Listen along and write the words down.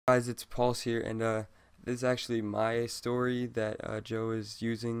Guys, it's Pulse here, and this is actually my story that Joe is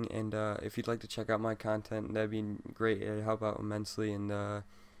using, and if you'd like to check out my content, that'd be great. It'd help out immensely, and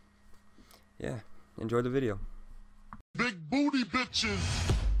yeah, enjoy the video. Big booty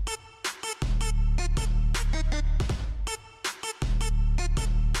bitches.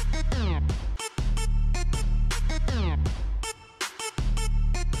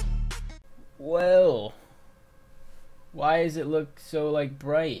 Well, why does it look so like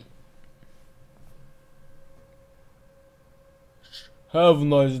bright? Have a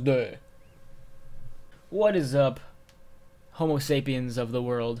nice day. What is up, Homo sapiens of the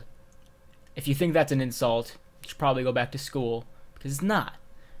world? If you think that's an insult, you should probably go back to school, because it's not.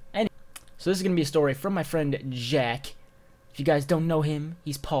 Anyway, so this is going to be a story from my friend Jack. If you guys don't know him,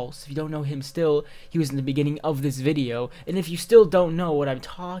 he's Pulse. If you don't know him still, he was in the beginning of this video. And if you still don't know what I'm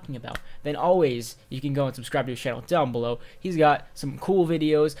talking about, then always you can go and subscribe to his channel down below. He's got some cool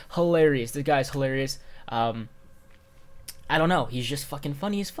videos, hilarious. This guy's hilarious. I don't know, he's just fucking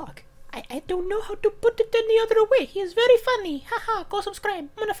funny as fuck. I don't know how to put it any other way. He is very funny. Haha, go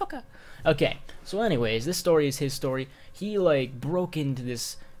subscribe, motherfucker. Okay, so anyways, this story is his story. He like broke into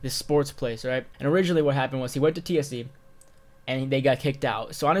this sports place, right? And originally what happened was he went to TSC and they got kicked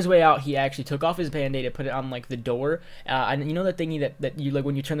out. So on his way out, he actually took off his band-aid and put it on like the door. And you know that thingy that you like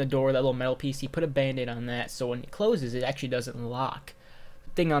when you turn the door, that little metal piece, he put a band-aid on that, so when it closes, it actually doesn't lock.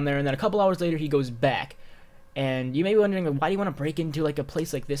 Thing on there, and then a couple hours later, he goes back. And you may be wondering, like, why do you want to break into like a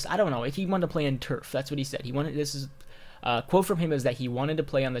place like this? I don't know. If he wanted to play in turf, that's what he said. He wanted. This is a quote from him is that he wanted to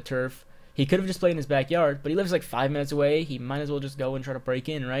play on the turf. He could have just played in his backyard, but he lives like 5 minutes away. He might as well just go and try to break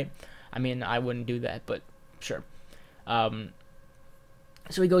in, right? I mean, I wouldn't do that, but sure.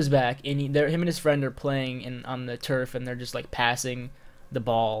 So he goes back, and him and his friend are playing on the turf, and they're just like passing the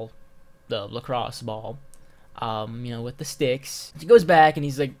ball, the lacrosse ball, you know, with the sticks. He goes back, and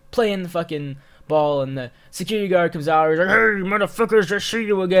he's like playing the fucking ball, and the security guard comes out. He's like, "Hey, motherfuckers, I see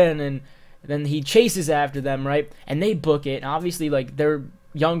you again!" And then he chases after them, right? And they book it. And obviously, like, they're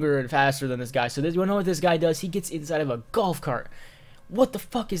younger and faster than this guy. So you know what this guy does? He gets inside of a golf cart. What the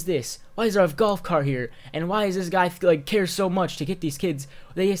fuck is this? Why is there a golf cart here? And why is this guy like care so much to get these kids?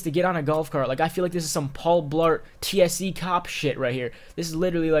 They has to get on a golf cart. Like, I feel like this is some Paul Blart TSC cop shit right here. This is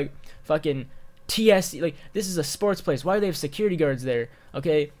literally like fucking TSC. Like, this is a sports place. Why do they have security guards there?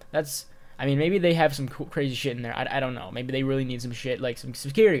 Okay, that's. I mean, maybe they have some cool, crazy shit in there. I don't know. Maybe they really need some shit, like some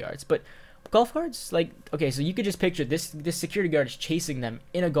security guards. But golf carts, like, okay, so you could just picture this security guard is chasing them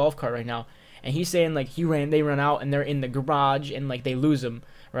in a golf cart right now. And he's saying, like, they run out, and they're in the garage, and, like, they lose him,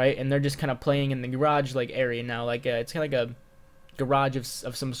 right? And they're just kind of playing in the garage, like, area now. Like, it's kind of like a garage of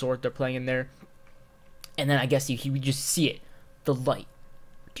some sort. They're playing in there. And then I guess you would just see it. The light.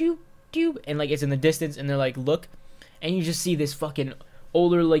 Doop, doop. And, like, it's in the distance, and they're like, look. And you just see this fucking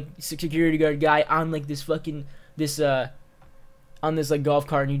older, like, security guard guy on, like, this fucking, on this, like, golf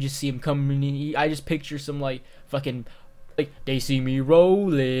cart, and you just see him coming in. I just picture some, like, fucking, like, they see me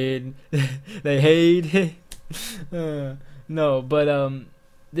rolling, they hate it. No, but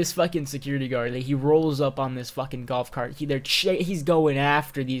this fucking security guard, like, he rolls up on this fucking golf cart. He's going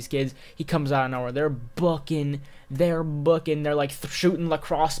after these kids. He comes out of nowhere. They're booking. They're like shooting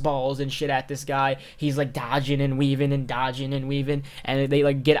lacrosse balls and shit at this guy. He's like dodging and weaving and dodging and weaving, and they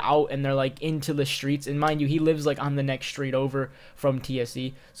like get out and they're like into the streets. And mind you, he lives like on the next street over from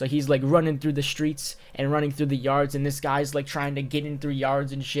TSC, so he's like running through the streets and running through the yards. And this guy's like trying to get in through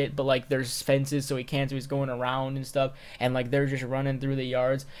yards and shit, but like there's fences, so he can't. So he's going around and stuff, and like they're just running through the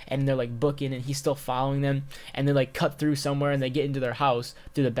yards, and they're like booking, and he's still following them. And they like cut through somewhere, and they get into their house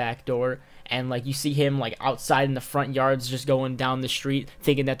through the back door. And, like, you see him, like, outside in the front yards just going down the street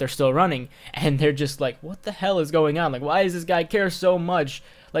thinking that they're still running. And they're just like, what the hell is going on? Like, why does this guy care so much?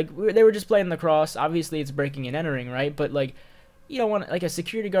 Like, they were just playing lacrosse. Obviously, it's breaking and entering, right? But, like, you don't want, like, a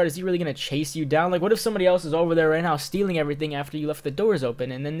security guard, is he really going to chase you down? Like, what if somebody else is over there right now stealing everything after you left the doors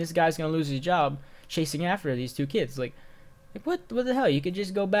open? And then this guy's going to lose his job chasing after these two kids. Like what the hell? You could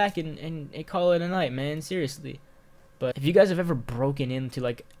just go back and call it a night, man. Seriously. But if you guys have ever broken into,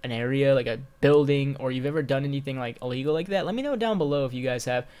 like, an area, like a building, or you've ever done anything, like, illegal like that, let me know down below if you guys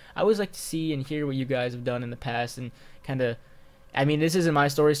have. I always like to see and hear what you guys have done in the past, and kind of, I mean, this isn't my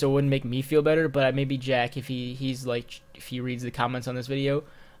story, so it wouldn't make me feel better, but maybe Jack, if he's, like, if he reads the comments on this video,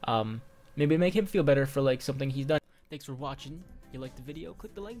 maybe make him feel better for, like, something he's done. Thanks for watching. If you liked the video,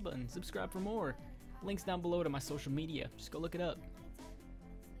 click the like button, subscribe for more. Links down below to my social media. Just go look it up.